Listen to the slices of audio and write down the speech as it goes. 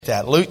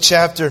That Luke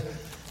chapter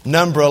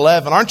number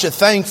 11. Aren't you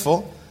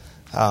thankful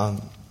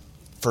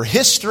for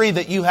history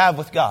that you have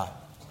with God?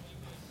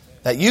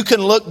 That you can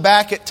look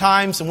back at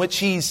times in which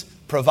He's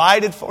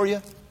provided for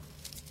you,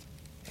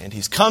 and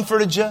He's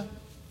comforted you,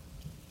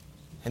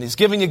 and He's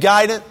given you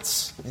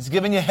guidance, He's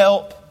given you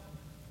help,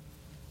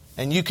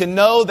 and you can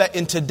know that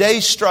in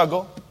today's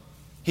struggle,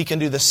 He can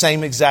do the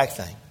same exact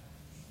thing.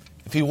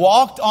 If He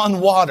walked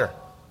on water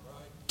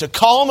to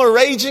calm a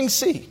raging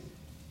sea,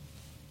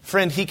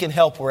 friend, He can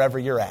help wherever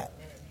you're at.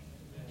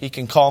 He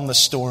can calm the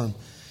storm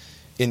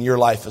in your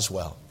life as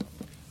well.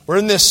 We're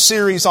in this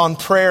series on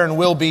prayer and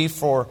will be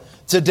for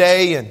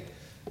today and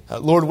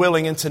Lord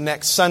willing into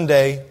next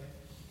Sunday.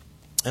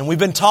 And we've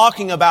been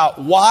talking about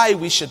why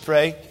we should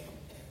pray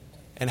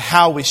and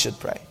how we should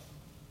pray.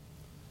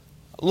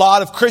 A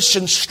lot of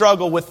Christians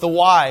struggle with the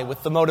why,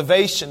 with the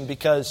motivation,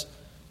 because,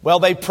 well,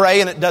 they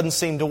pray and it doesn't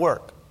seem to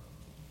work.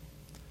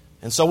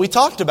 And so we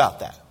talked about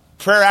that.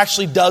 Prayer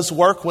actually does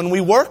work when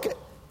we work it.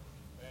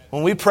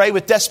 When we pray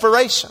with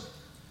desperation,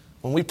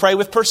 when we pray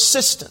with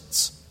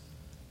persistence,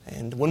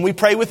 and when we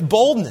pray with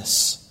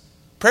boldness,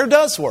 prayer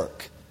does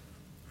work.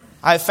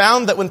 I have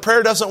found that when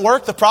prayer doesn't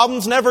work, the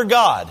problem's never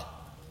God.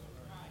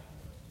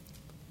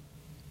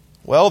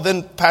 Well,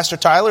 then, Pastor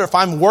Tyler, if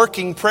I'm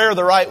working prayer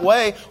the right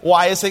way,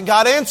 why isn't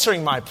God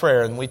answering my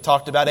prayer? And we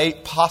talked about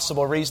 8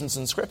 possible reasons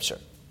in Scripture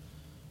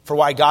for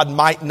why God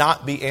might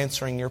not be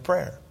answering your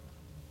prayer.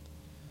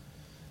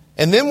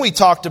 And then we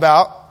talked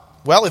about,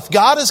 well, if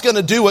God is going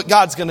to do what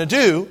God's going to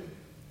do,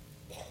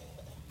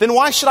 then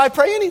why should I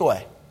pray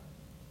anyway?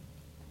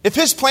 If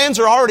His plans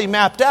are already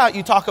mapped out,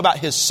 you talk about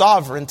His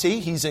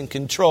sovereignty, He's in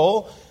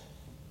control,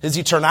 His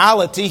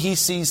eternality, He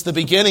sees the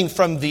beginning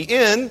from the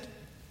end.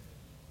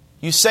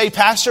 You say,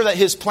 Pastor, that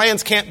His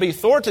plans can't be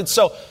thwarted,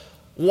 so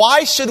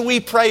why should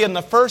we pray in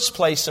the first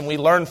place? And we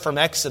learn from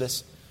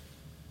Exodus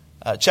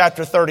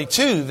chapter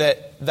 32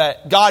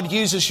 that God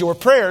uses your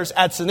prayers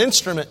as an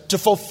instrument to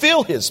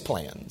fulfill His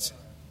plans.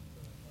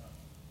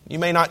 You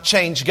may not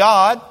change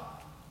God,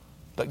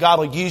 but God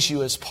will use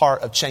you as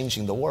part of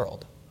changing the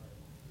world.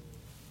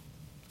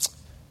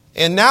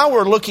 And now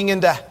we're looking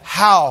into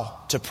how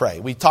to pray.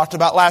 We talked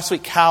about last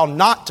week how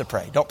not to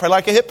pray. Don't pray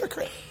like a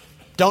hypocrite.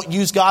 Don't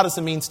use God as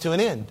a means to an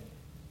end.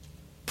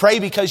 Pray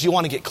because you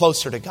want to get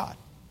closer to God.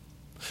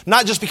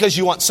 Not just because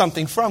you want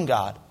something from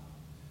God.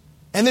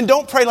 And then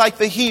don't pray like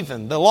the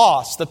heathen, the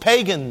lost, the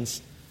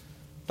pagans.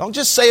 Don't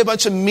just say a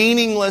bunch of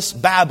meaningless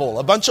babble,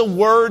 a bunch of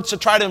words to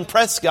try to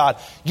impress God.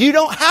 You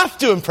don't have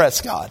to impress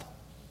God.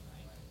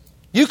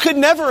 You could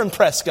never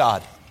impress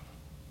God.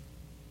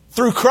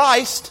 Through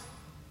Christ,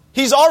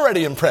 He's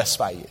already impressed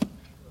by you.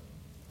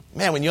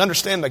 Man, when you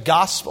understand the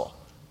gospel,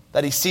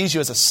 that He sees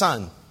you as a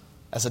son,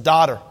 as a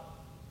daughter,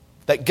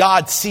 that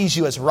God sees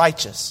you as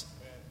righteous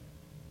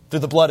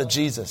through the blood of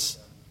Jesus,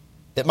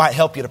 it might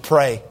help you to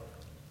pray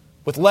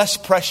with less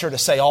pressure to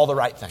say all the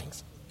right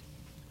things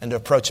and to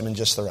approach Him in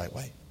just the right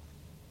way.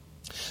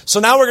 So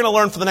now we're going to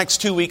learn for the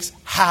next 2 weeks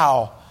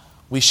how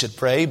we should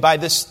pray by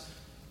this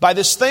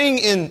thing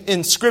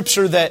in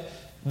Scripture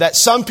that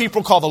some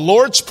people call the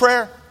Lord's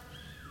Prayer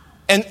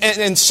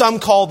and some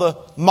call the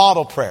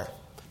model prayer.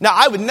 Now,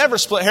 I would never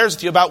split hairs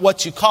with you about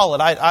what you call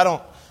it. I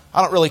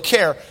don't really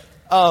care.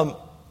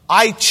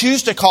 I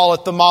choose to call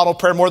it the model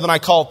prayer more than I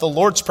call it the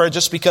Lord's Prayer,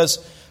 just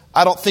because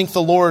I don't think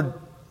the Lord,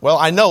 well,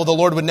 I know the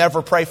Lord would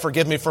never pray,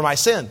 forgive me for my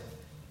sin.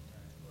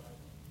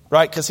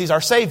 Right? Because He's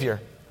our Savior.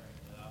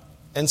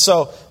 And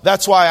so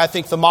that's why I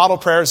think the model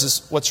prayers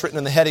is what's written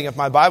in the heading of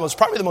my Bible. It's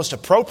probably the most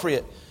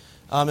appropriate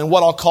and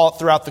what I'll call it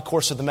throughout the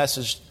course of the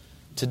message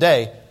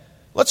today.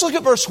 Let's look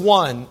at verse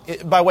 1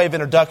 by way of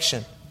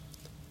introduction.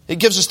 It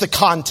gives us the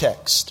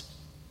context.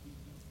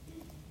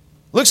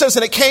 Luke says,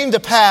 and it came to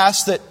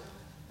pass that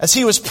as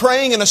He was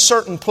praying in a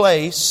certain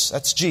place,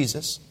 that's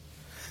Jesus,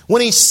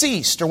 when He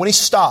ceased or when He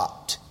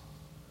stopped,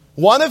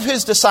 one of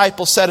His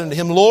disciples said unto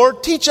Him,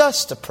 Lord, teach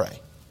us to pray,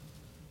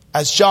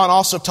 as John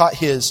also taught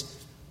his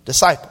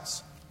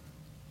disciples.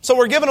 So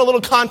we're given a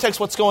little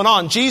context what's going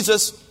on.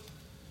 Jesus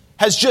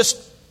has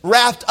just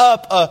wrapped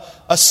up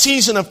a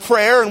season of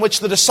prayer in which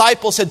the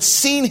disciples had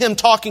seen Him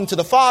talking to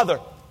the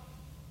Father.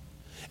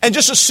 And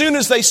just as soon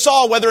as they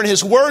saw, whether in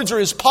His words or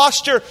His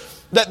posture,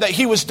 that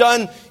He was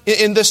done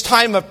in this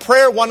time of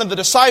prayer, one of the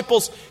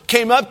disciples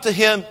came up to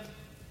Him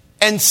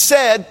and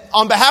said,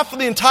 on behalf of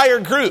the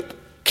entire group,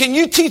 can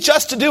you teach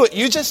us to do what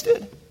you just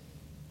did?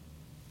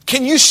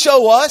 Can you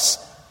show us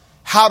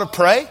how to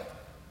pray?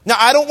 Now,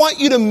 I don't want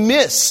you to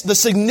miss the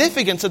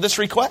significance of this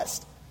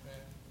request.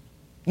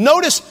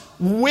 Notice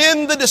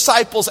when the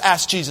disciples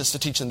asked Jesus to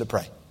teach them to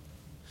pray.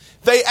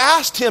 They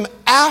asked Him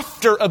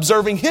after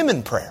observing Him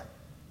in prayer.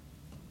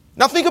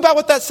 Now think about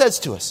what that says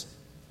to us.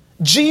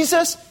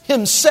 Jesus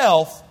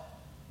Himself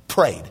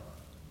prayed.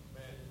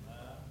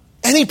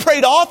 And He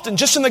prayed often.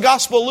 Just in the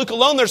Gospel of Luke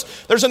alone,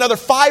 there's another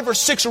 5 or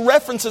 6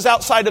 references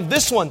outside of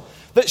this one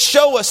that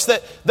show us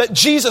that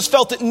Jesus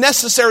felt it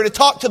necessary to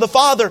talk to the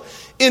Father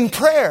in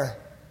prayer.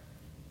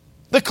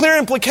 The clear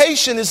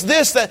implication is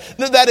this, that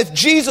if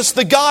Jesus,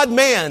 the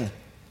God-man,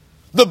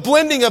 The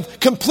blending of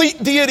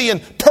complete deity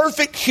and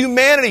perfect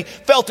humanity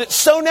felt it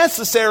so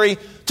necessary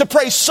to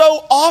pray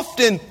so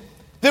often,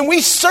 then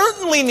we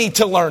certainly need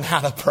to learn how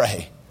to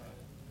pray.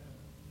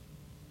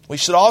 We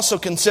should also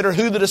consider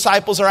who the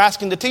disciples are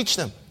asking to teach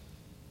them.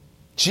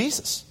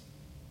 Jesus.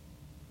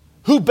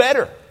 Who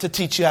better to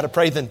teach you how to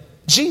pray than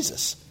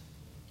Jesus?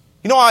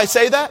 You know why I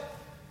say that?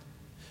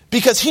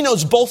 Because he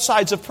knows both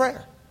sides of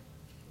prayer.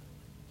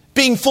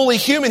 Being fully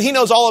human, he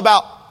knows all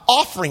about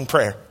offering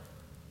prayer,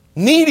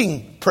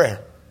 needing prayer.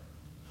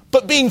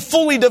 But being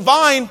fully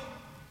divine,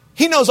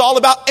 he knows all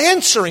about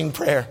answering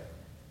prayer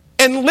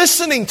and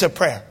listening to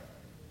prayer.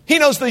 He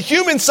knows the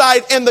human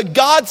side and the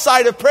God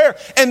side of prayer.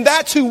 And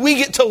that's who we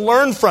get to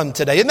learn from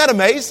today. Isn't that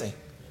amazing?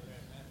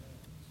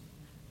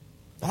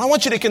 And I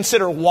want you to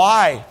consider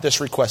why this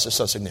request is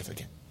so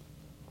significant.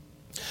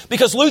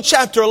 Because Luke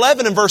chapter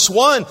 11 and verse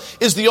 1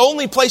 is the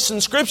only place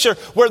in Scripture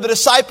where the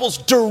disciples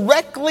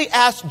directly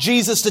asked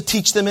Jesus to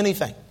teach them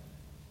anything.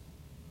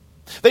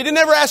 They didn't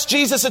ever ask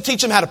Jesus to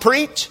teach them how to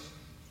preach.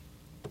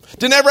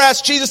 Didn't ever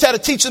ask Jesus how to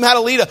teach them how to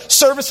lead a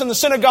service in the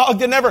synagogue.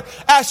 Didn't ever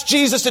ask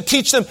Jesus to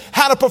teach them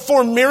how to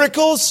perform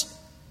miracles.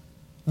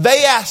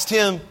 They asked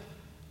him,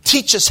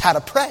 teach us how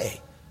to pray.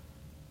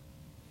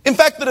 In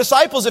fact, the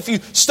disciples, if you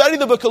study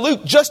the book of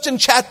Luke, just in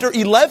chapter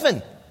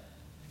 11,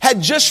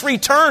 had just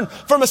returned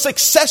from a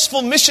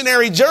successful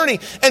missionary journey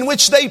in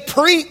which they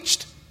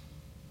preached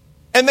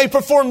and they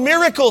performed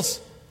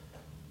miracles.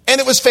 And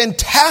it was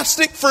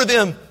fantastic for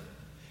them.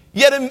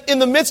 Yet in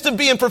the midst of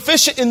being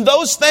proficient in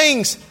those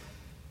things,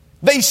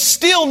 they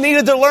still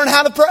needed to learn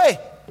how to pray.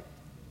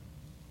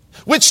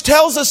 Which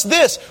tells us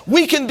this: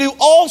 we can do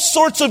all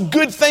sorts of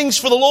good things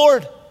for the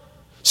Lord.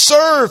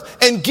 Serve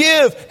and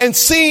give and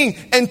sing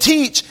and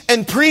teach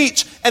and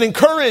preach and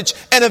encourage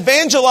and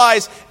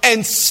evangelize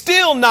and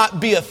still not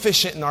be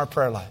efficient in our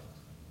prayer life.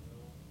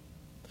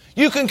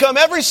 You can come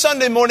every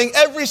Sunday morning,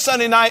 every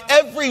Sunday night,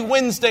 every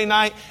Wednesday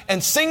night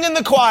and sing in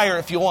the choir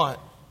if you want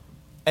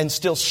and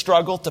still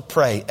struggle to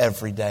pray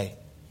every day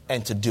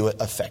and to do it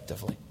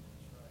effectively.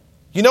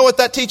 You know what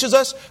that teaches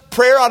us?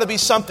 Prayer ought to be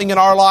something in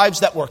our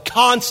lives that we're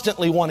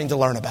constantly wanting to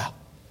learn about.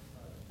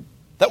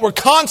 That we're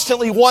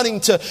constantly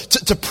wanting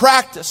to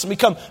practice and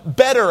become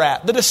better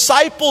at. The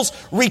disciples'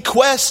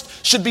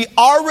 request should be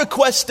our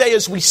request today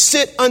as we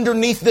sit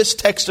underneath this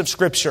text of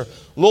Scripture.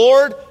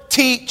 Lord,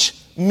 teach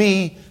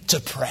me to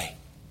pray.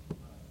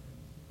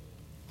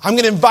 I'm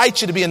going to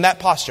invite you to be in that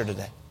posture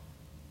today.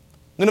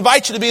 I'm going to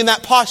invite you to be in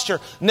that posture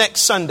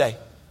next Sunday.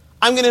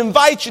 I'm going to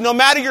invite you, no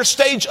matter your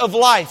stage of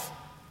life,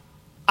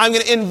 I'm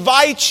going to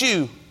invite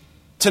you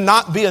to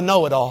not be a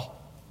know-it-all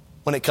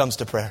when it comes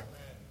to prayer.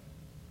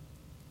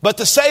 But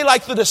to say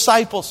like the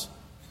disciples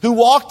who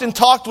walked and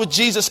talked with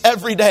Jesus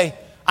every day,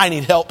 I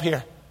need help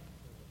here.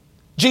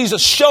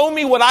 Jesus, show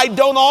me what I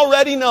don't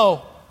already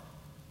know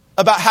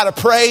about how to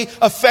pray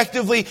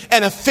effectively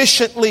and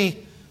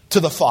efficiently to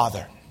the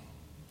Father.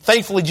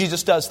 Thankfully,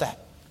 Jesus does that.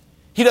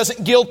 He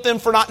doesn't guilt them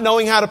for not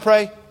knowing how to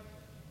pray.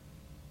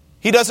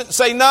 He doesn't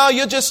say, no,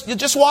 you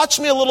just watch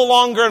me a little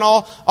longer and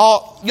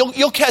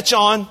you'll catch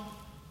on.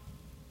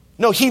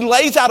 No, he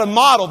lays out a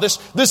model,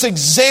 this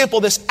example,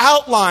 this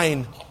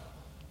outline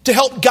to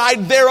help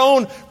guide their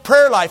own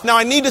prayer life. Now,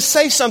 I need to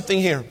say something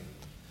here.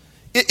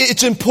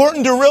 It's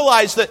important to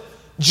realize that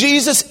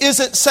Jesus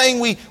isn't saying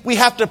we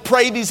have to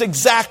pray these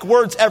exact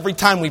words every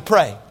time we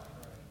pray.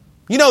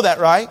 You know that,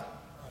 right?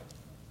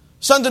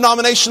 Some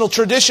denominational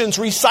traditions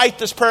recite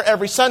this prayer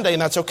every Sunday,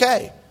 and that's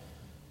okay.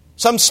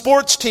 Some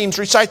sports teams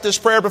recite this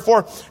prayer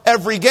before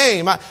every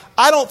game. I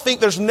don't think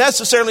there's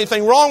necessarily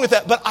anything wrong with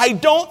that, but I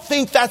don't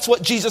think that's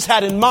what Jesus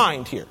had in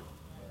mind here.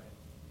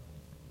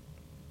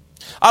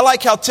 I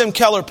like how Tim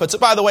Keller puts it.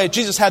 By the way, if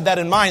Jesus had that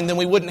in mind, then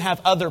we wouldn't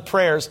have other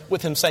prayers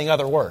with him saying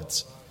other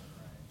words.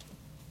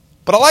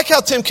 But I like how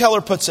Tim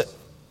Keller puts it.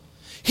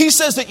 He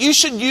says that you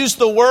should use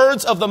the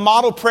words of the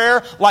model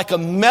prayer like a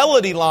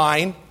melody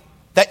line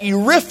that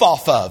you riff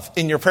off of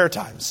in your prayer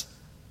times.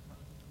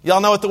 Y'all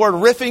know what the word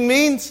riffing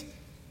means?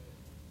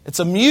 It's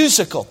a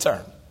musical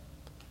term.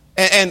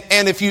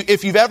 And if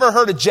you've ever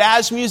heard a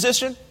jazz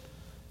musician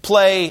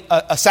play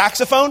a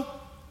saxophone,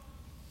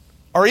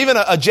 or even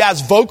a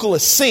jazz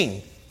vocalist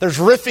sing, there's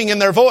riffing in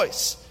their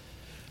voice.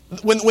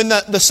 When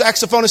the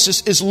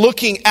saxophonist is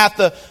looking at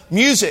the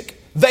music,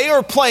 they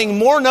are playing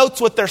more notes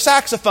with their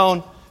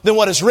saxophone than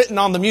what is written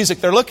on the music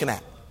they're looking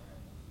at.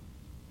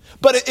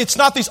 But it's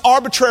not these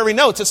arbitrary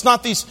notes. It's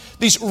not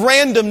these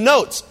random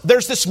notes.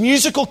 There's this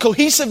musical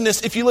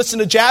cohesiveness if you listen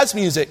to jazz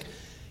music.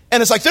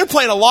 And it's like they're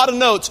playing a lot of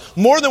notes,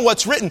 more than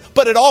what's written,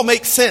 but it all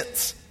makes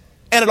sense.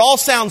 And it all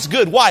sounds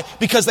good. Why?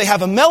 Because they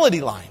have a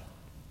melody line.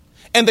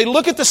 And they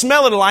look at this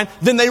melody line,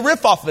 then they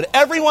riff off of it.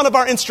 Every one of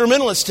our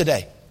instrumentalists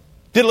today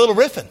did a little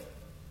riffing.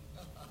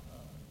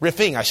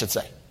 Riffing, I should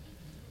say.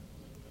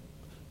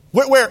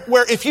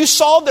 Where if you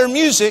saw their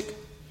music,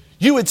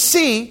 you would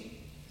see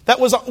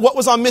that was what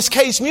was on Miss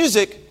Kay's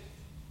music,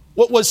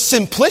 what was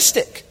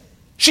simplistic.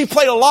 She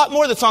played a lot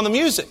more that's on the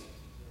music.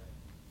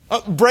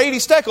 Brady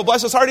Steckel,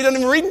 bless his heart, he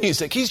doesn't even read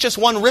music. He's just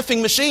one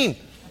riffing machine.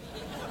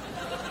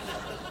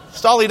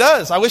 That's all he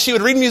does. I wish he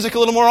would read music a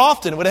little more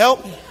often. It would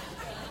help me.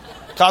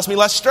 Cause me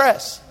less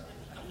stress.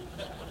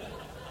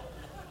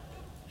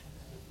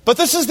 But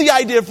this is the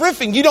idea of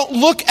riffing. You don't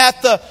look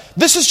at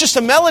this is just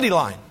a melody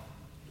line.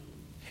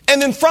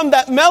 And then from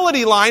that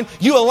melody line,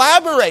 you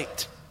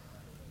elaborate.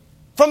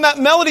 From that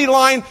melody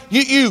line,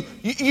 you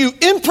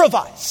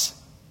improvise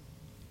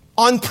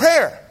on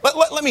prayer.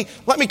 Let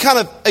me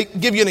kind of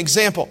give you an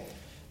example.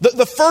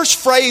 The first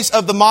phrase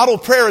of the model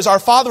prayer is, Our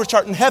Father which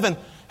art in heaven,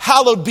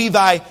 hallowed be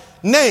thy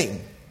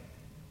name.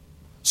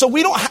 So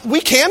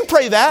we can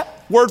pray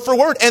that word for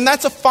word, and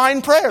that's a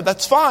fine prayer.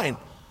 That's fine.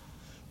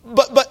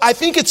 But I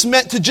think it's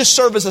meant to just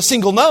serve as a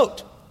single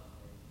note.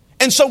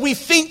 And so we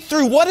think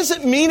through, what does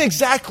it mean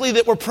exactly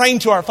that we're praying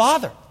to our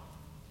Father?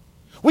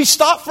 We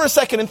stop for a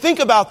second and think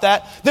about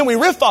that, then we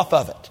riff off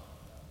of it.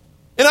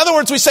 In other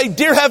words, we say,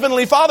 Dear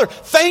Heavenly Father,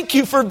 thank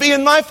you for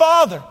being my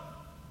Father.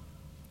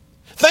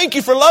 Thank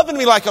you for loving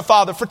me like a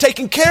father, for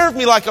taking care of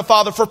me like a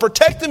father, for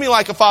protecting me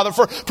like a father,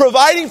 for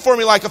providing for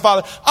me like a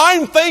father.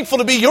 I'm thankful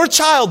to be your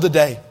child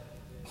today.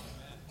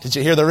 Did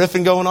you hear the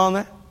riffing going on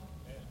there?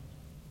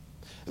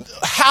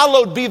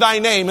 Hallowed be thy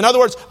name. In other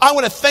words, I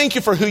want to thank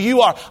you for who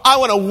you are. I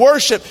want to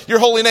worship your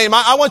holy name.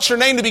 I want your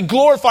name to be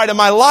glorified in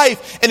my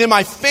life and in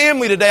my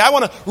family today. I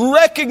want to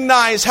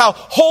recognize how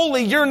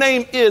holy your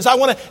name is. I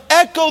want to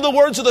echo the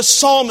words of the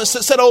psalmist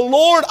that said, O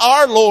Lord,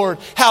 our Lord,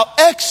 how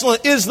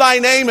excellent is thy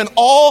name in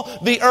all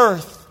the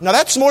earth. Now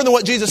that's more than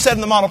what Jesus said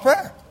in the model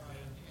prayer.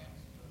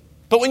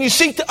 But when you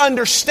seek to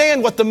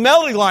understand what the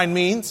melody line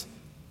means,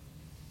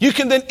 you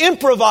can then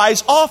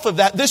improvise off of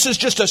that. This is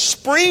just a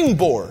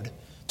springboard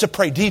to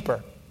pray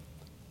deeper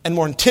and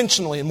more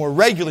intentionally and more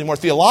regularly, more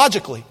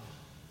theologically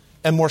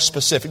and more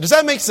specific. Does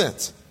that make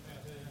sense?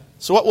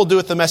 So what we'll do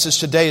with the message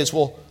today is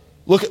we'll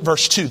look at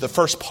verse 2, the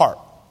first part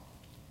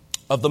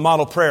of the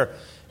model prayer.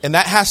 And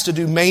that has to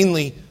do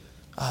mainly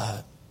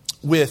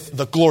with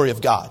the glory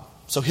of God.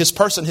 So his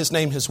person, his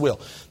name, his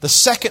will. The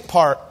second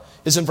part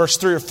is in verse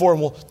 3 or 4,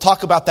 and we'll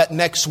talk about that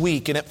next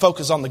week. And it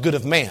focuses on the good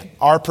of man,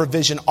 our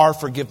provision, our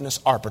forgiveness,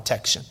 our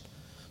protection.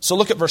 So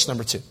look at verse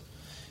number 2.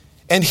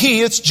 And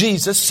he, it's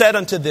Jesus, said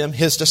unto them,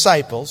 his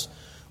disciples,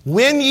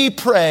 When ye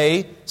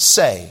pray,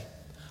 say,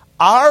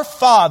 Our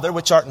Father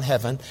which art in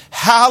heaven,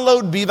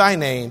 hallowed be thy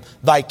name.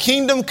 Thy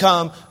kingdom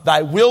come,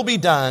 thy will be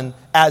done,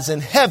 as in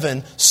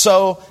heaven,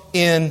 so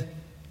in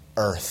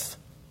earth.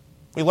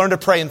 We learn to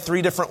pray in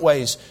 3 different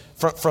ways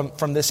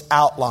from this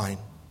outline.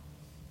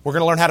 We're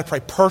going to learn how to pray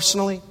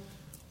personally.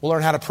 We'll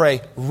learn how to pray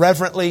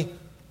reverently.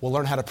 We'll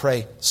learn how to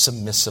pray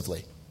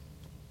submissively.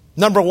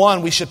 Number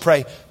 1, we should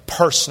pray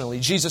personally.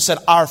 Jesus said,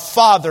 Our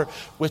Father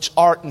which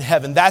art in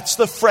heaven. That's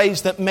the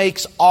phrase that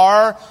makes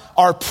our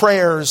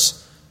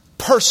prayers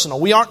personal.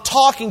 We aren't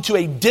talking to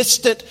a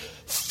distant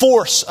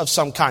force of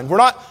some kind. We're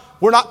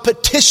not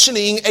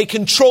petitioning a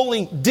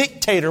controlling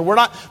dictator. We're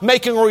not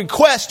making a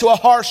request to a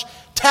harsh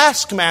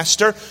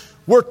taskmaster.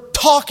 We're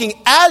talking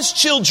as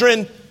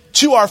children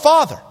to our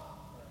Father.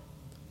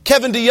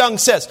 Kevin DeYoung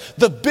says,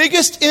 the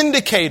biggest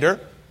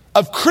indicator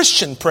of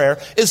Christian prayer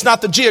is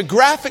not the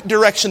geographic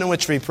direction in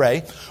which we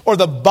pray, or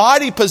the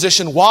body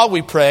position while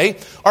we pray,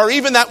 or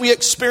even that we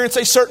experience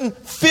a certain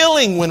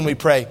feeling when we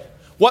pray.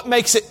 What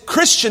makes it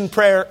Christian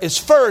prayer is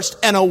first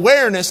an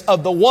awareness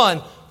of the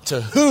one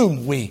to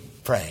whom we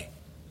pray.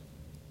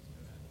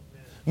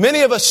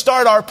 Many of us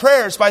start our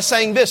prayers by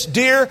saying this,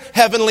 Dear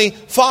Heavenly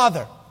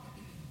Father.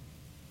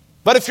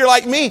 But if you're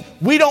like me,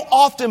 we don't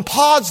often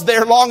pause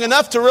there long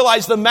enough to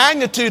realize the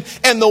magnitude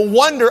and the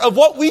wonder of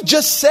what we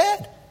just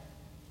said.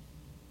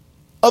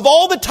 Of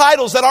all the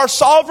titles that our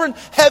sovereign,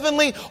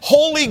 heavenly,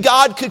 holy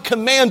God could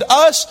command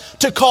us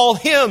to call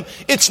Him,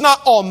 it's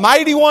not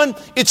Almighty One,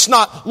 it's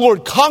not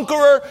Lord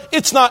Conqueror,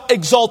 it's not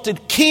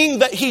Exalted King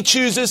that He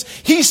chooses.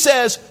 He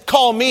says,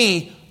 call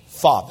me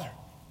Father.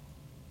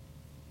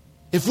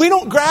 If we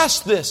don't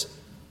grasp this,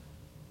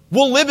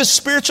 we'll live as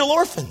spiritual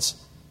orphans.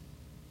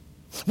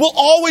 We'll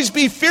always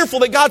be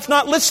fearful that God's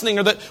not listening,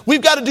 or that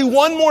we've got to do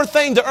one more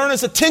thing to earn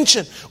His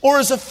attention or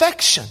His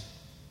affection.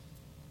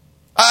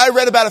 I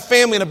read about a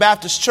family in a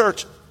Baptist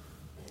church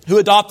who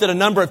adopted a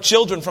number of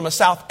children from a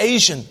South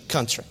Asian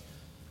country.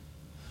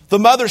 The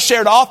mother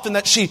shared often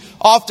that she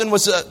often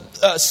was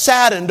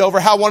saddened over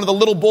how one of the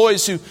little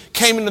boys who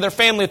came into their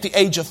family at the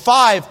age of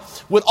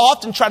 5 would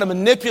often try to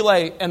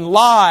manipulate and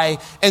lie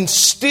and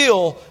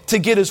steal to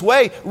get his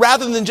way,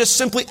 rather than just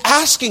simply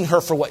asking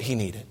her for what he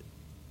needed.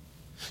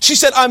 She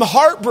said, I'm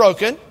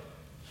heartbroken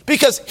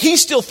because he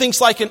still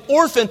thinks like an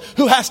orphan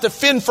who has to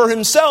fend for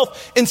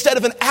himself instead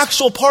of an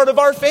actual part of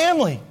our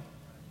family.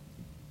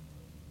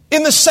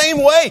 In the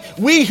same way,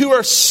 we who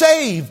are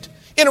saved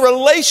in a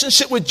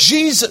relationship with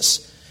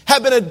Jesus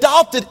have been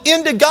adopted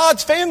into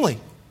God's family.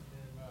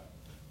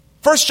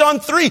 1 John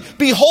 3,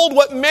 Behold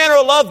what manner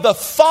of love the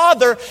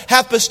Father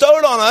hath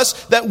bestowed on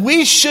us, that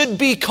we should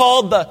be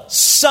called the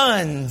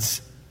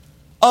sons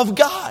of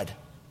God.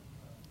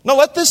 Now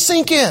let this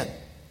sink in.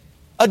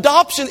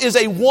 Adoption is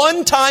a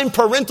one-time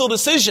parental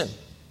decision.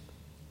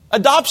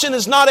 Adoption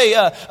is not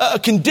a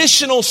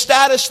conditional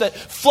status that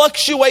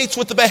fluctuates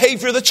with the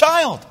behavior of the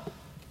child.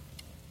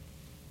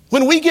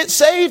 When we get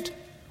saved,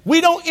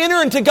 we don't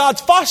enter into God's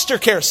foster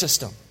care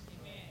system.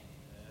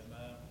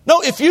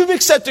 No, if you've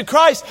accepted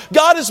Christ,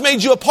 God has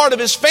made you a part of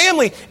His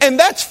family, and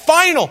that's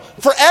final,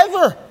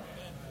 forever.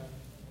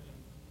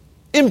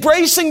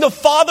 Embracing the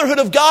fatherhood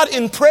of God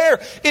in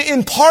prayer, it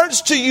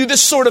imparts to you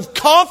this sort of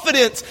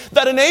confidence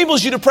that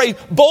enables you to pray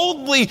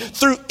boldly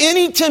through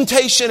any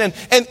temptation and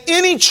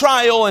any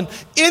trial and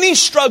any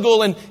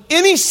struggle and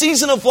any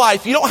season of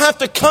life. You don't have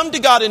to come to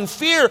God in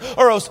fear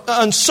or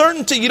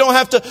uncertainty. You don't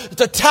have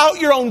to tout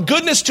your own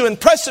goodness to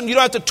impress Him. You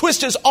don't have to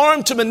twist His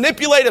arm to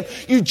manipulate Him.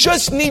 You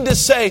just need to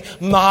say,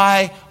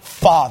 my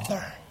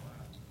Father.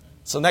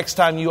 So next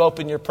time you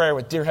open your prayer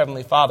with Dear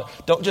Heavenly Father,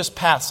 don't just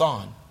pass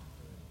on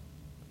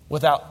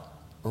without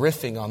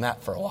riffing on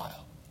that for a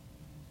while.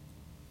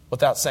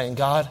 Without saying,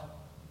 God,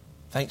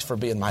 thanks for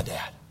being my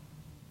dad.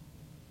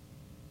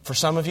 For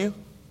some of you,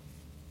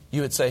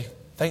 you would say,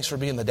 thanks for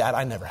being the dad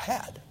I never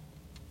had.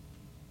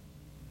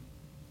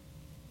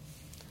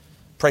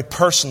 Pray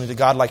personally to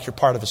God like you're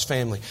part of His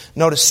family.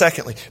 Notice,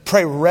 secondly,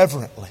 pray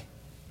reverently.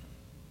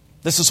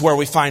 This is where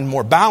we find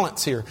more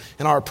balance here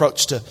in our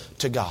approach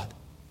to God.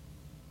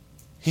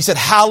 He said,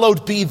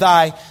 hallowed be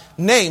thy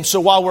name. So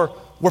while we're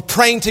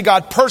praying to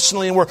God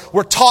personally and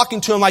we're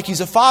talking to Him like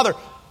He's a father,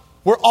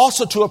 we're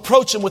also to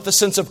approach Him with a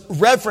sense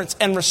of reverence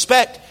and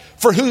respect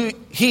for who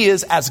He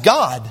is as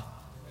God.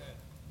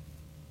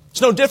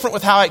 It's no different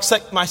with how I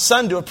expect my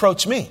son to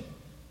approach me.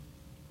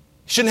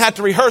 He shouldn't have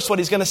to rehearse what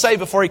he's going to say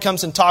before he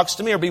comes and talks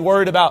to me or be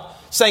worried about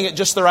saying it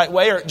just the right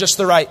way or just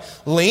the right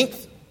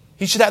length.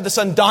 He should have this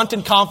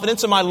undaunted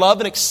confidence in my love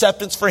and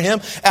acceptance for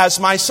him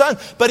as my son.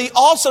 But he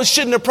also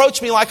shouldn't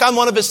approach me like I'm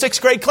one of his 6th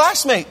grade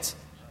classmates.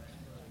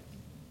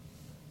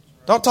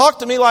 Don't talk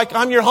to me like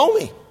I'm your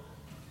homie.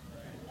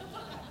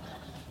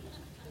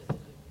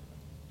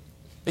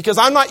 Because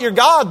I'm not your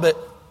God, but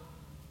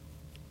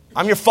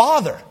I'm your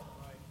father.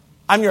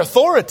 I'm your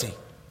authority.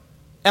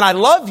 And I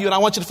love you and I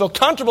want you to feel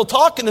comfortable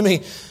talking to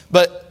me.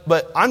 But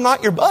I'm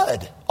not your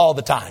bud all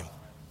the time.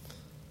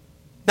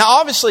 Now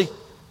obviously,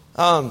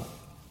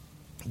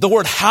 the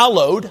word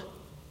hallowed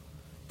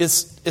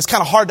is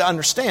kind of hard to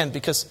understand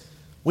because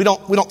we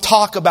don't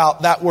talk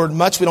about that word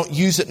much. We don't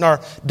use it in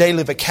our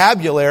daily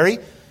vocabulary.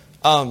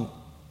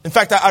 In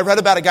fact, I read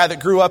about a guy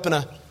that grew up in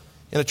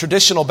a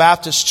traditional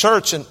Baptist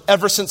church, and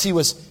ever since he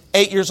was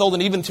 8 years old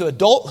and even to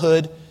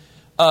adulthood,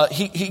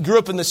 he grew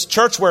up in this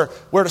church where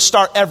to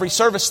start every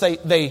service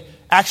they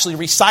actually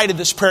recited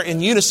this prayer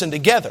in unison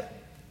together.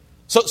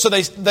 So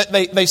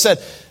they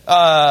said,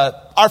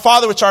 Our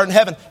Father which art in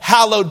heaven,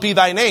 hallowed be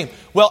thy name.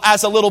 Well,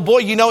 as a little boy,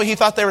 you know what he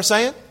thought they were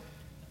saying?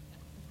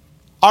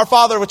 Our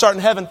Father which art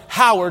in heaven,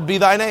 hallowed be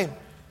thy name.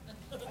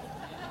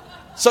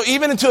 So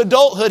even into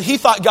adulthood, he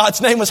thought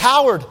God's name was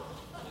Howard.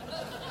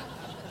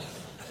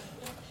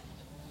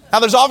 Now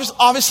there's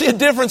obviously a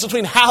difference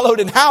between hallowed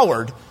and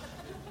Howard.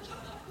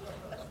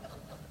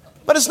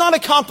 But it's not a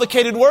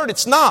complicated word.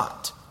 It's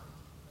not.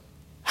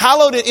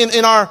 Hallowed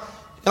in our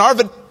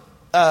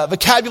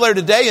vocabulary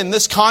today in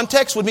this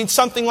context would mean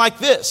something like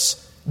this.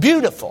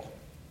 Beautiful.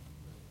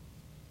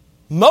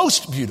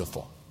 Most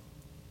beautiful.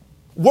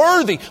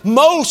 Worthy.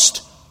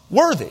 Most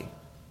worthy.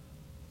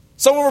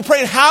 So when we're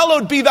praying,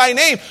 hallowed be thy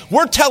name,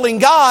 we're telling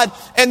God,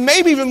 and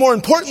maybe even more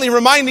importantly,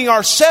 reminding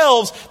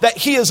ourselves that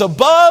He is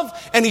above,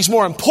 and He's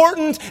more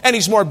important, and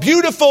He's more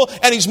beautiful,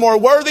 and He's more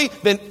worthy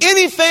than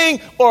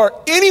anything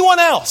or anyone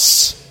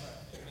else,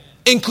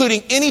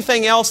 including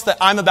anything else that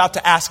I'm about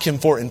to ask Him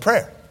for in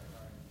prayer.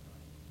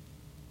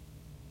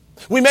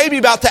 We may be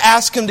about to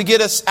ask Him to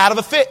get us out of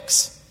a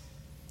fix,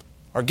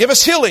 or give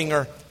us healing,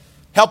 or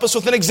help us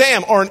with an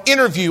exam, or an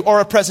interview, or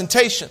a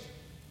presentation.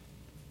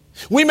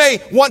 We may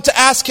want to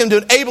ask Him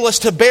to enable us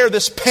to bear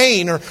this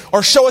pain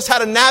or show us how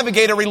to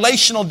navigate a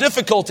relational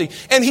difficulty.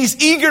 And He's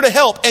eager to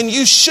help, and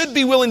you should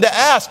be willing to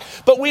ask.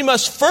 But we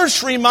must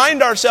first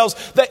remind ourselves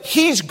that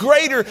He's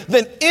greater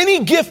than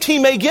any gift He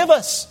may give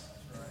us.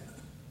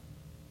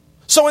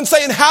 So in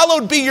saying,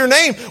 hallowed be your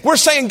name, we're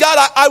saying,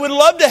 God, I would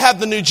love to have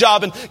the new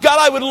job. And God,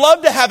 I would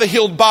love to have a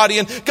healed body.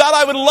 And God,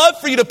 I would love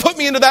for you to put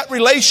me into that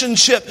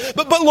relationship.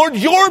 But Lord,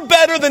 you're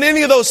better than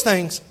any of those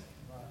things.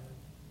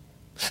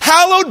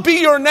 Hallowed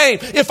be your name.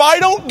 If I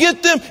don't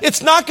get them,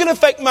 it's not going to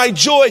affect my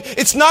joy.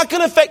 It's not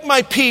going to affect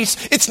my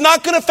peace. It's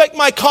not going to affect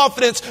my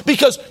confidence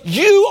because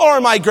you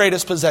are my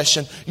greatest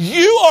possession.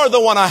 You are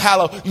the one I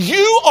hallow.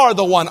 You are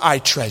the one I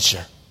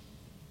treasure.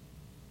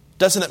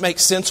 Doesn't it make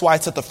sense why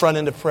it's at the front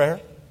end of prayer?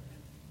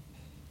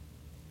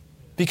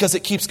 Because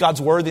it keeps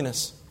God's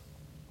worthiness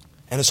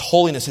and His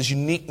holiness, His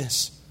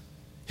uniqueness,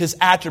 His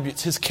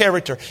attributes, His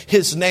character,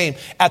 His name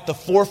at the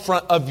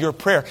forefront of your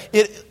prayer.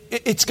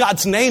 It's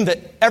God's name that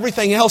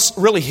everything else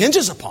really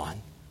hinges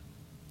upon.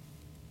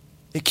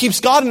 It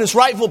keeps God in His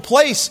rightful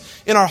place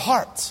in our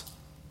hearts.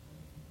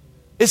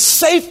 It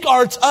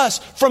safeguards us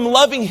from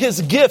loving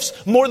His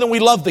gifts more than we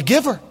love the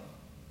giver.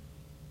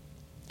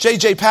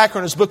 J.J. Packer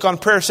in his book on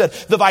prayer said,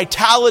 the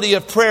vitality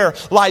of prayer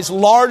lies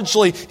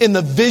largely in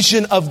the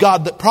vision of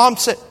God that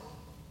prompts it.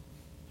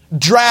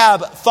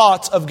 Drab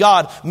thoughts of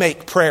God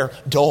make prayer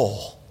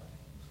dull.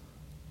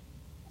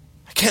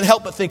 I can't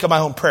help but think of my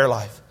own prayer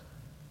life.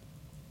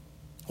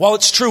 While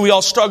it's true we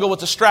all struggle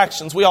with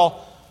distractions, we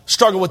all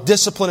struggle with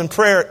discipline and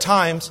prayer at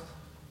times,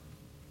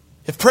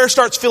 if prayer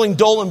starts feeling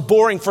dull and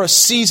boring for a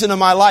season of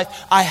my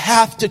life, I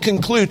have to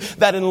conclude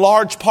that in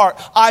large part,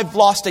 I've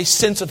lost a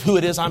sense of who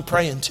it is I'm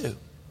praying to.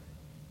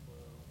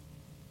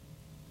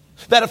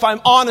 That if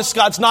I'm honest,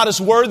 God's not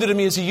as worthy to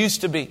me as He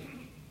used to be.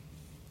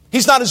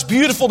 He's not as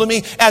beautiful to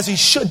me as He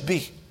should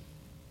be.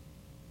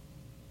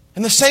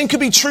 And the same could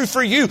be true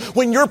for you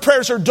when your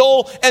prayers are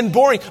dull and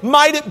boring.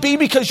 Might it be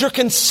because your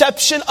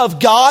conception of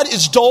God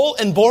is dull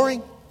and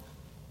boring?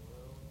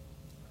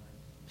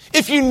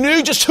 If you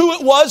knew just who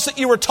it was that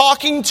you were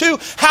talking to,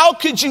 how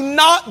could you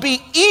not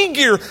be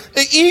eager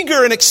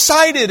and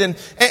excited and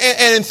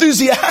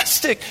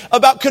enthusiastic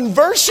about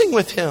conversing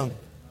with Him?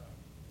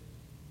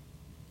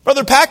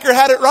 Brother Packer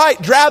had it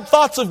right. Drab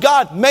thoughts of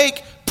God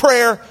make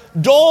prayer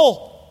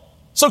dull.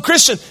 So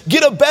Christian,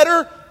 get a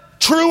better,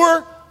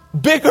 truer,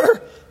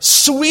 bigger,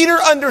 sweeter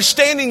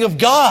understanding of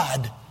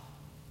God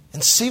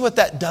and see what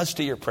that does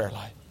to your prayer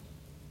life.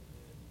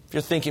 If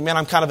you're thinking, man,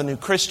 I'm kind of a new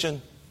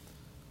Christian.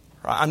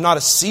 I'm not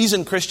a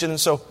seasoned Christian, and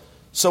so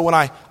when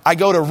I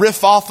go to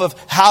riff off of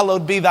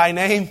hallowed be thy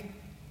name,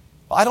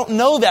 well, I don't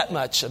know that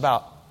much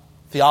about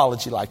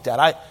theology like that.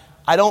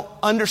 I don't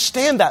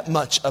understand that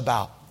much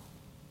about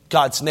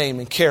God's name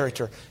and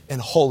character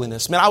and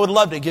holiness. Man, I would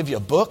love to give you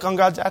a book on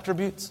God's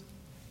attributes.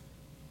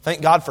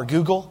 Thank God for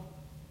Google.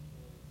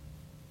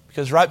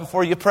 Because right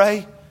before you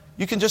pray,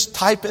 you can just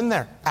type in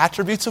there,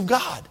 attributes of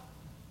God,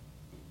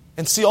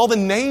 and see all the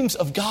names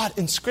of God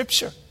in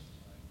Scripture.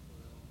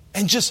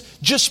 And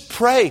just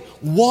pray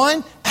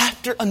one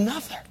after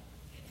another.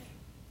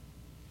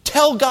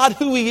 Tell God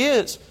who He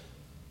is.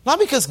 Not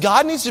because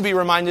God needs to be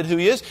reminded who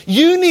He is.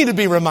 You need to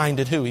be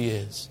reminded who He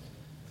is.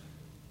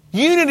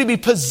 You need to be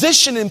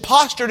positioned and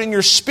postured in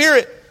your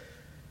spirit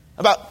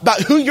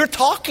about who you're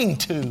talking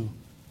to.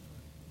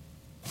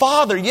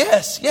 Father,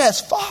 yes,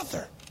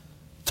 Father.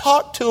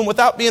 Talk to Him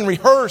without being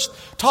rehearsed.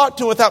 Talk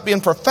to Him without being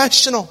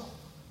professional.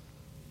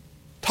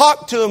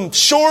 Talk to Him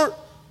short,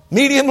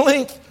 medium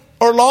length,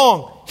 or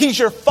long. He's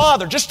your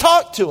Father. Just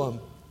talk to Him.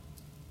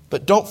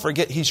 But don't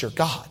forget He's your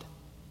God.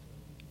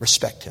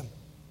 Respect Him.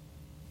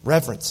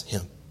 Reverence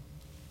Him.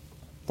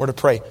 We're to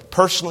pray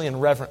personally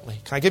and reverently.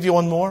 Can I give you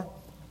one more?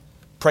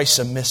 Pray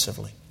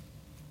submissively.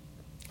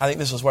 I think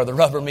this is where the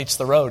rubber meets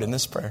the road in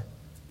this prayer.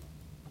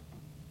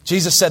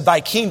 Jesus said,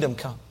 Thy kingdom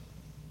come.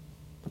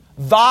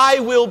 Thy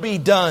will be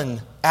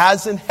done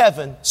as in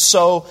heaven,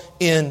 so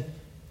in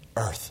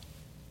earth.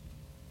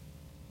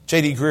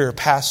 J.D. Greear,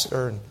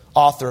 pastor and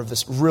author of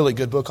this really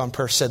good book on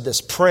prayer, said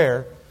this: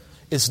 prayer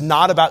is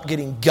not about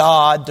getting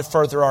God to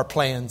further our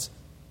plans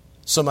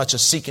so much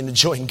as seeking to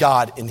join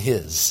God in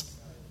His.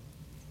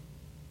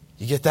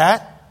 You get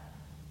that?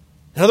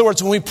 In other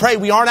words, when we pray,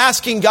 we aren't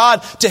asking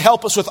God to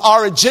help us with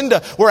our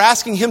agenda. We're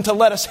asking Him to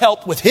let us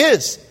help with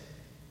His.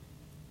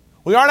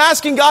 We aren't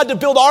asking God to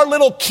build our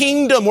little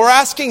kingdom. We're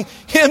asking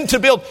Him to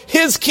build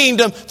His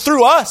kingdom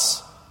through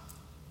us.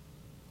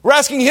 We're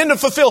asking Him to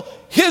fulfill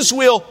His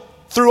will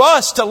through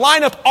us, to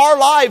line up our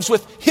lives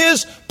with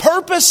His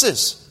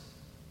purposes.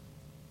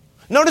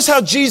 Notice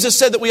how Jesus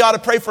said that we ought to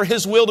pray for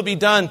His will to be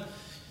done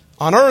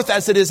on earth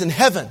as it is in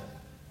heaven.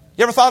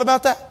 You ever thought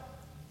about that?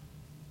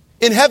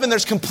 In heaven,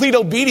 there's complete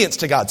obedience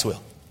to God's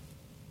will.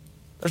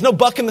 There's no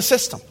buck in the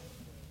system.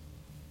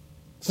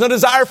 There's no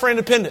desire for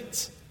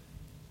independence.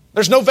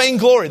 There's no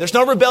vainglory. There's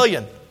no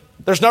rebellion.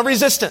 There's no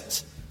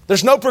resistance.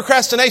 There's no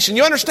procrastination.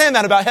 You understand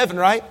that about heaven,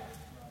 right?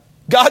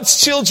 God's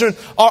children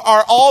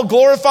are all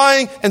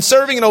glorifying and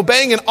serving and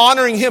obeying and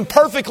honoring Him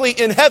perfectly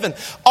in heaven.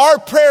 Our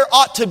prayer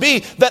ought to be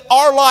that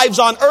our lives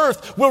on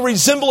earth will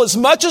resemble as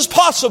much as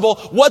possible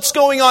what's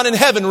going on in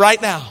heaven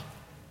right now.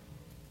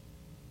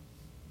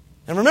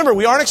 And remember,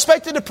 we aren't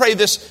expected to pray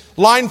this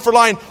line for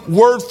line,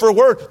 word for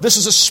word. This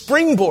is a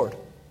springboard.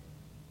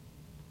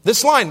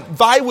 This line,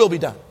 Thy will be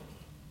done.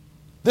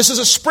 This is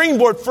a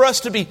springboard for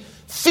us to be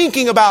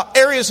thinking about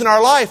areas in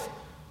our life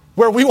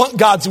where we want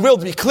God's will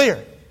to be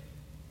clear.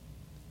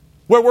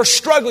 Where we're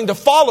struggling to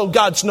follow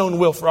God's known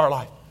will for our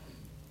life.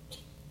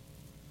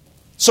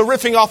 So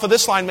riffing off of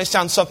this line may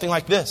sound something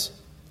like this.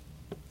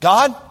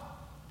 God,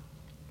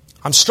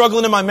 I'm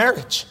struggling in my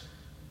marriage.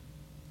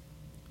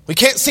 We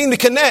can't seem to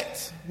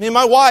connect, me and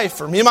my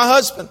wife or me and my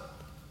husband.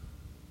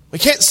 We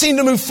can't seem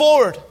to move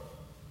forward.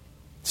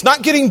 It's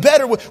not getting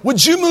better.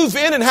 Would you move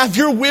in and have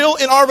your will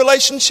in our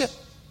relationship?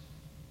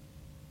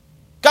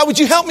 God, would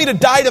you help me to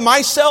die to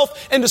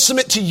myself and to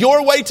submit to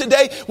your way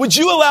today? Would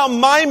you allow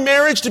my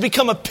marriage to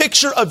become a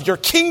picture of your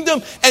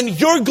kingdom and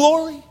your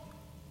glory?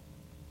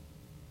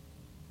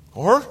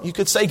 Or you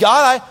could say,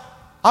 God,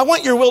 I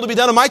want your will to be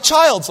done in my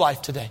child's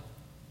life today.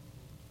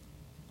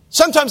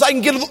 Sometimes I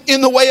can get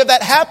in the way of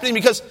that happening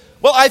because,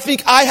 well, I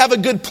think I have a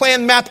good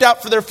plan mapped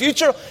out for their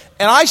future,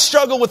 and I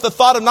struggle with the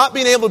thought of not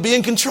being able to be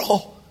in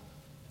control.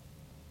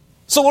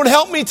 So Lord,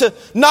 help me to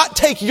not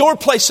take your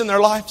place in their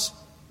lives.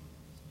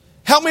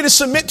 Help me to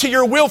submit to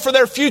your will for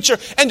their future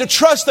and to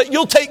trust that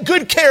you'll take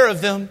good care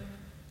of them,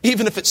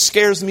 even if it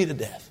scares me to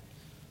death.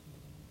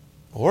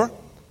 Or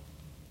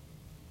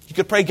you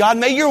could pray, God,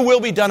 may your will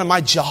be done in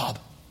my job.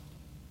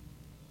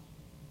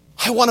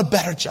 I want a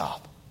better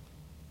job.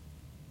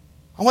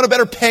 I want a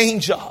better paying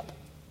job.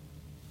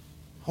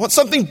 I want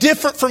something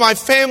different for my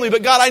family.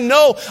 But God, I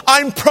know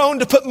I'm prone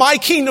to put my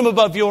kingdom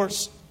above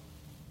yours.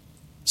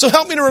 So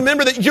help me to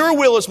remember that your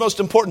will is most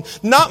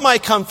important, not my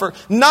comfort,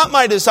 not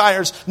my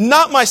desires,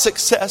 not my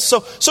success.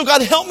 So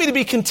God, help me to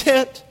be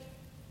content.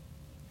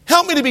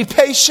 Help me to be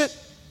patient.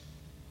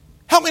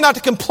 Help me not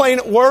to complain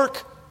at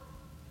work.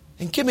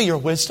 And give me your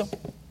wisdom.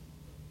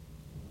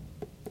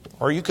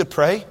 Or you could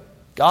pray,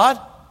 God,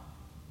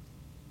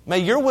 may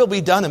your will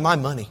be done in my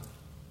money,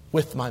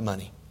 with my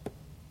money.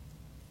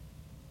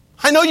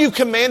 I know you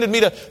commanded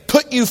me to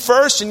put you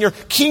first and your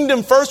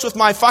kingdom first with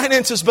my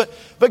finances, but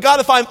God,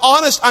 if I'm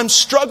honest, I'm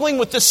struggling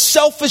with this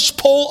selfish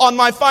pull on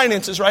my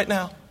finances right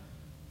now.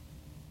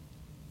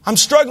 I'm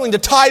struggling to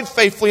tithe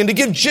faithfully and to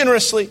give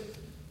generously,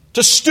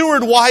 to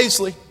steward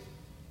wisely,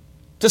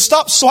 to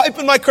stop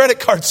swiping my credit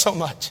card so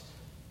much.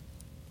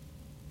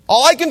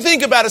 All I can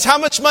think about is how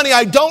much money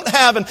I don't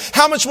have and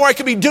how much more I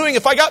could be doing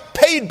if I got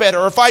paid better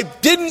or if I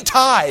didn't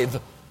tithe.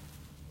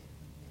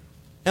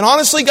 And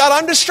honestly, God,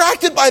 I'm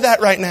distracted by that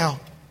right now.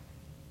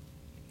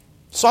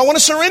 So I want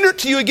to surrender it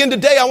to you again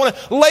today. I want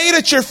to lay it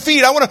at your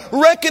feet. I want to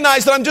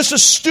recognize that I'm just a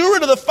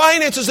steward of the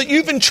finances that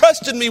you've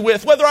entrusted me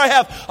with. Whether I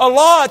have a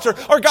lot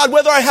or God,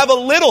 whether I have a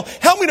little,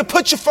 help me to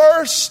put you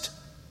first.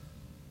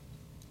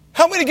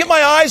 Help me to get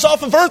my eyes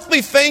off of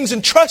earthly things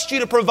and trust you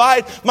to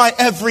provide my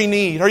every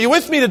need. Are you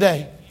with me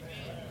today?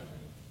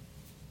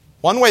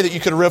 One way that you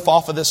could riff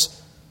off of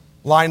this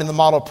line in the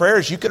model prayer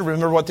is you could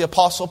remember what the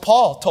Apostle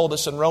Paul told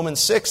us in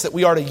Romans 6, that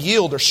we are to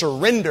yield or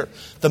surrender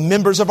the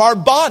members of our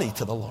body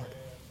to the Lord.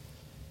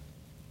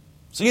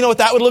 So you know what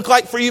that would look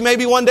like for you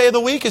maybe one day of the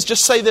week is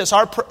just say this.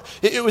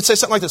 It would say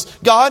something like this.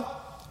 God,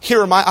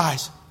 here are my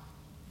eyes.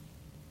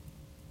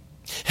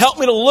 Help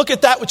me to look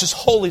at that which is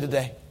holy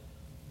today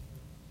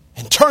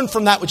and turn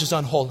from that which is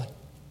unholy.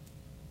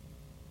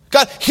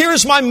 God, here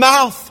is my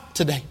mouth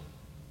today.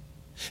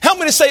 Help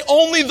me to say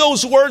only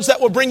those words that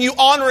will bring you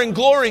honor and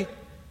glory.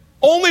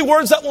 Only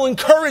words that will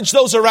encourage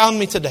those around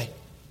me today.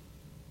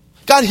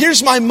 God,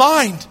 here's my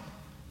mind.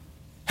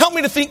 Help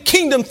me to think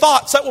kingdom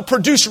thoughts that will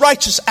produce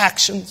righteous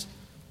actions.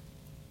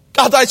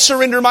 God, I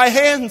surrender my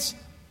hands.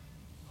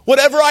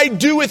 Whatever I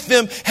do with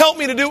them, help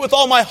me to do it with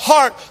all my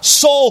heart,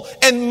 soul,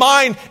 and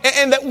mind.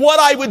 And that what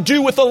I would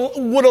do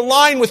would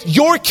align with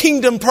your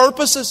kingdom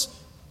purposes.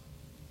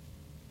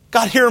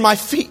 God, here are my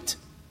feet.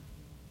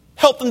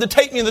 Help them to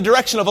take me in the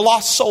direction of a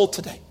lost soul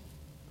today.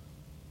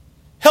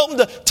 Help them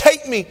to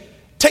take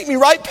me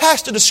right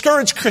past a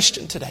discouraged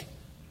Christian today.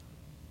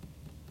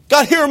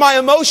 God, here are my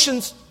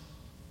emotions.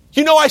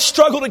 You know I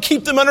struggle to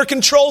keep them under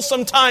control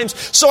sometimes,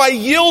 so I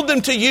yield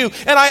them to you,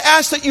 and I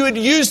ask that you would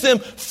use them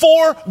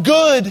for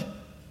good.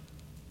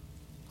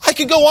 I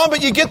could go on,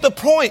 but you get the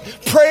point.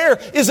 Prayer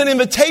is an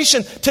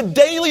invitation to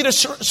daily to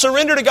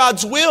surrender to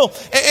God's will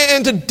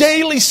and to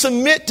daily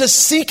submit to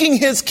seeking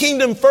His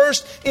kingdom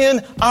first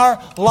in our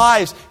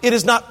lives. It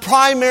is not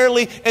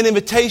primarily an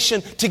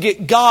invitation to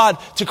get God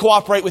to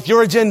cooperate with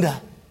your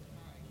agenda,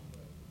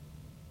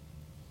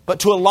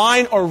 but to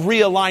align or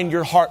realign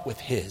your heart with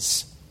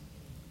His.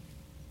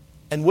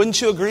 And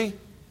wouldn't you agree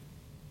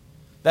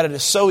that it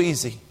is so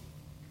easy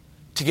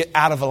to get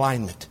out of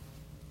alignment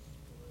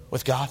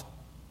with God?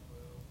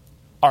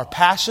 Our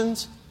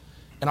passions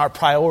and our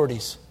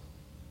priorities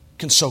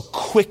can so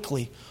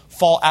quickly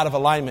fall out of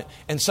alignment,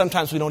 and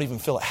sometimes we don't even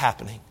feel it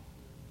happening.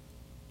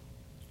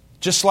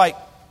 Just like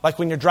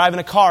when you're driving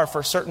a car for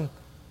a certain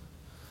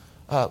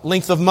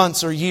length of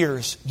months or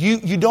years,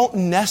 you don't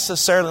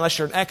necessarily, unless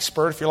you're an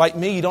expert, if you're like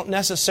me, you don't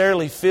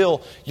necessarily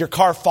feel your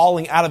car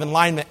falling out of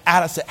alignment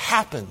as it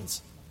happens.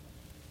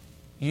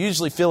 You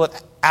usually feel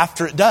it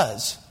after it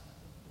does.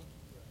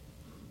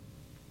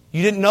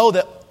 You didn't know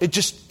that it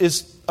just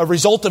is a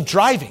result of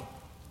driving.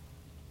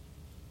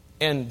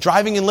 And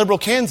driving in Liberal,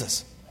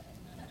 Kansas,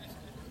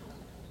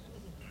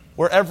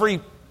 where every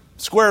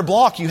square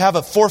block you have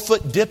a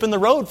 4-foot dip in the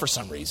road for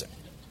some reason.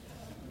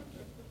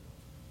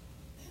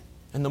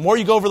 And the more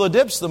you go over the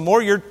dips, the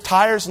more your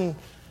tires and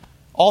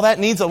all that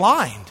needs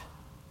aligned.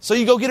 So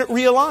you go get it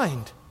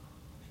realigned.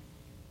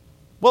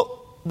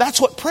 Well,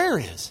 that's what prayer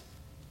is.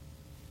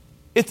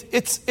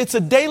 It's a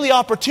daily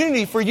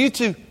opportunity for you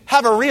to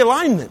have a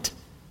realignment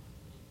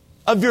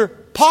of your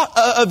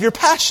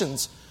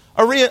passions,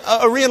 a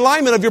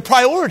realignment of your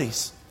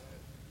priorities.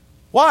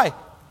 Why?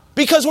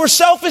 Because we're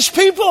selfish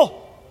people.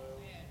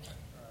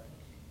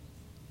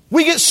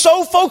 We get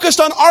so focused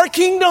on our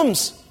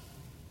kingdoms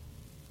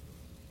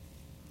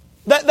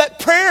that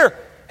prayer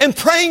and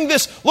praying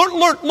this, Lord,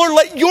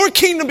 let your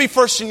kingdom be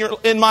first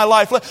in my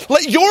life.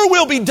 Let your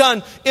will be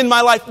done in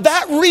my life.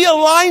 That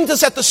realigns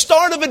us at the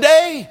start of a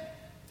day.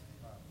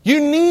 You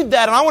need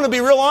that. And I want to be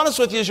real honest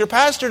with you as your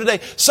pastor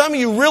today. Some of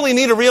you really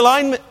need a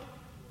realignment.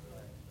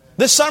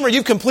 This summer,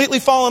 you've completely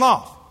fallen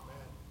off.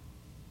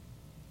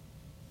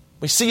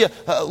 We see you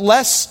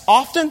less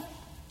often.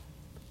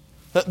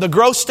 The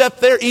growth step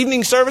there,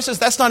 evening services,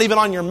 that's not even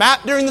on your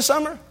map during the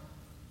summer.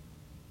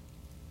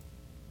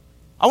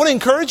 I want to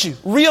encourage you,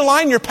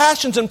 realign your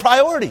passions and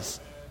priorities.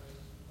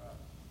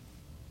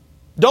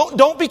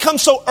 Don't become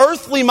so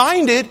earthly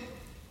minded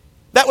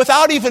that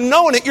without even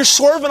knowing it, you're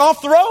swerving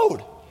off the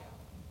road.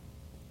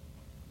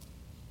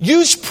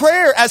 Use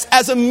prayer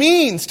as a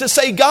means to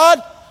say,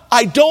 God,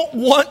 I don't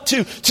want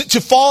to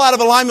fall out of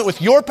alignment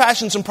with your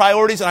passions and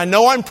priorities, and I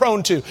know I'm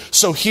prone to.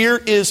 So here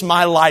is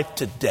my life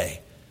today.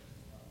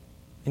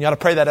 And you ought to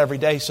pray that every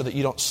day so that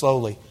you don't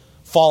slowly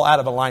fall out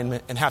of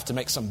alignment and have to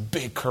make some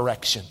big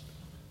correction.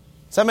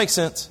 Does that make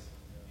sense?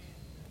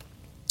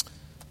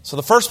 So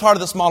the first part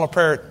of this model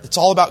prayer, it's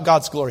all about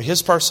God's glory,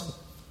 His person,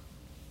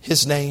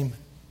 His name,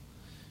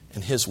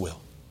 and His will.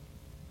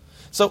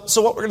 So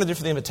what we're going to do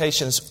for the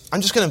invitation is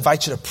I'm just going to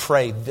invite you to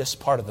pray this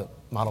part of the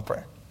model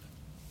prayer.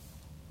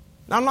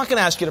 Now, I'm not going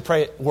to ask you to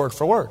pray it word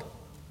for word.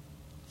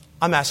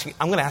 I'm going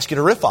to ask you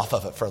to riff off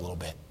of it for a little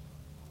bit.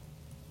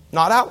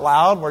 Not out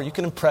loud where you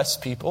can impress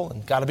people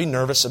and got to be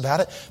nervous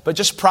about it, but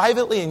just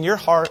privately in your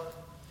heart,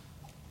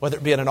 whether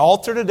it be at an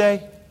altar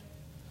today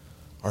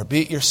or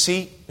be at your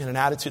seat in an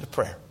attitude of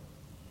prayer.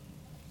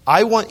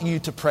 I want you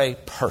to pray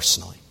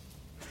personally.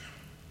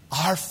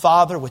 Our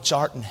Father which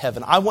art in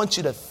heaven. I want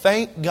you to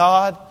thank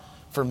God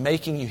for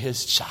making you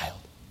His child.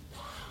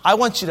 I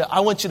want you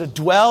to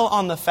dwell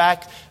on the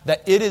fact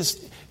that it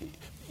is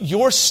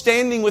your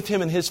standing with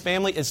Him and His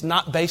family is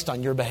not based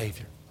on your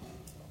behavior.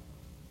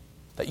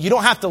 That you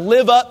don't have to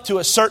live up to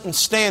a certain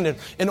standard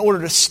in order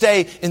to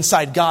stay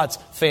inside God's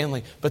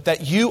family, but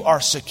that you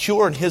are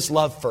secure in His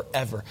love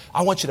forever.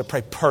 I want you to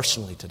pray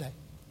personally today.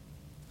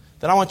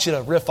 Then I want you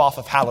to riff off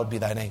of hallowed be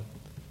thy name.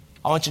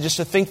 I want you just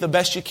to think the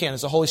best you can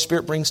as the Holy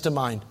Spirit brings to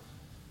mind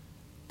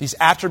these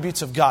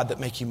attributes of God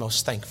that make you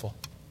most thankful,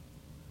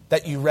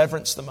 that you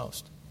reverence the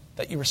most,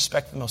 that you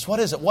respect the most.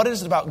 What is it? What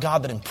is it about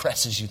God that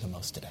impresses you the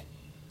most today?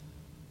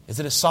 Is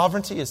it His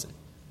sovereignty? Is it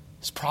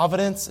His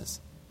providence?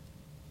 Is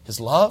it His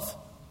love?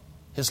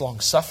 His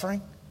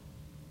long-suffering?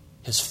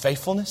 His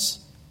faithfulness?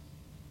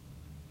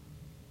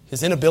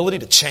 His inability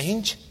to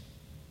change?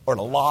 Or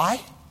to lie?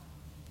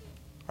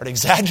 Or to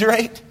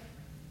exaggerate?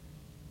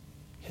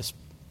 His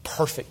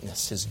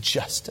perfectness, His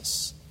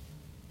justice.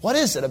 What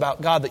is it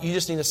about God that you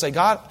just need to say,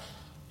 God,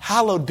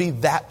 hallowed be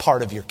that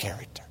part of your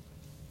character?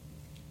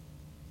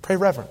 Pray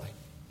reverently.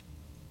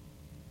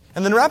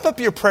 And then wrap up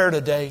your prayer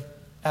today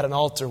at an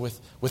altar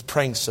with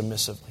praying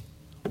submissively.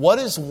 What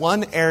is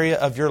one area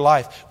of your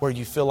life where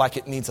you feel like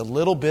it needs a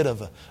little bit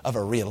of a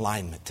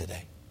realignment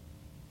today?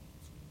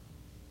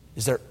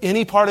 Is there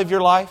any part of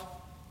your life,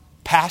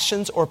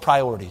 passions or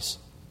priorities,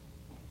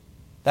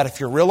 that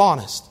if you're real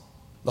honest,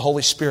 the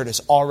Holy Spirit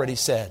has already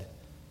said,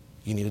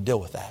 you need to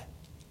deal with that?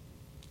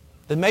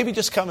 Then maybe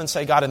just come and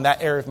say, God, in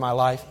that area of my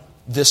life,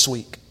 this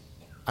week,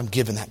 I'm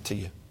giving that to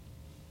you.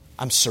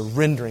 I'm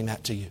surrendering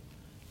that to you.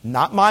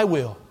 Not my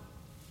will,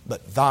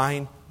 but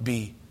thine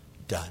be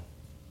done.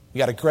 You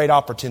got a great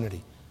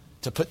opportunity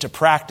to put to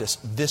practice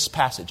this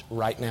passage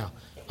right now.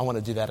 I want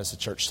to do that as a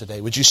church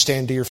today. Would you stand to your feet?